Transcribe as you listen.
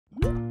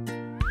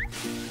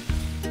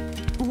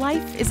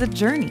life is a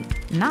journey,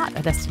 not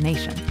a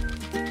destination.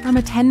 From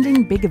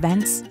attending big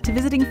events to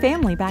visiting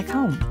family back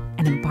home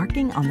and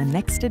embarking on the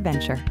next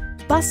adventure,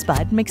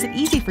 Busbud makes it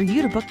easy for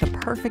you to book the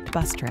perfect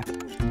bus trip.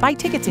 Buy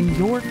tickets in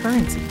your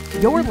currency,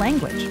 your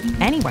language,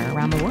 anywhere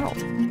around the world.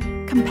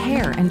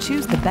 Compare and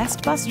choose the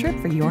best bus trip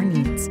for your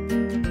needs.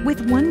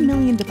 With 1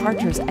 million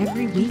departures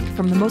every week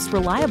from the most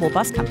reliable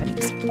bus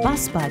companies,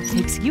 Busbud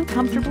takes you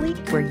comfortably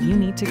where you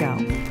need to go.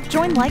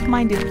 Join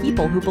like-minded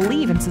people who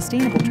believe in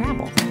sustainable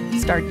travel.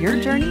 Start your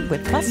journey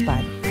with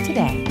Busbud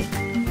today.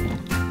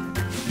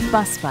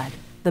 Busbud,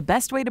 the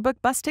best way to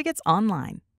book bus tickets online.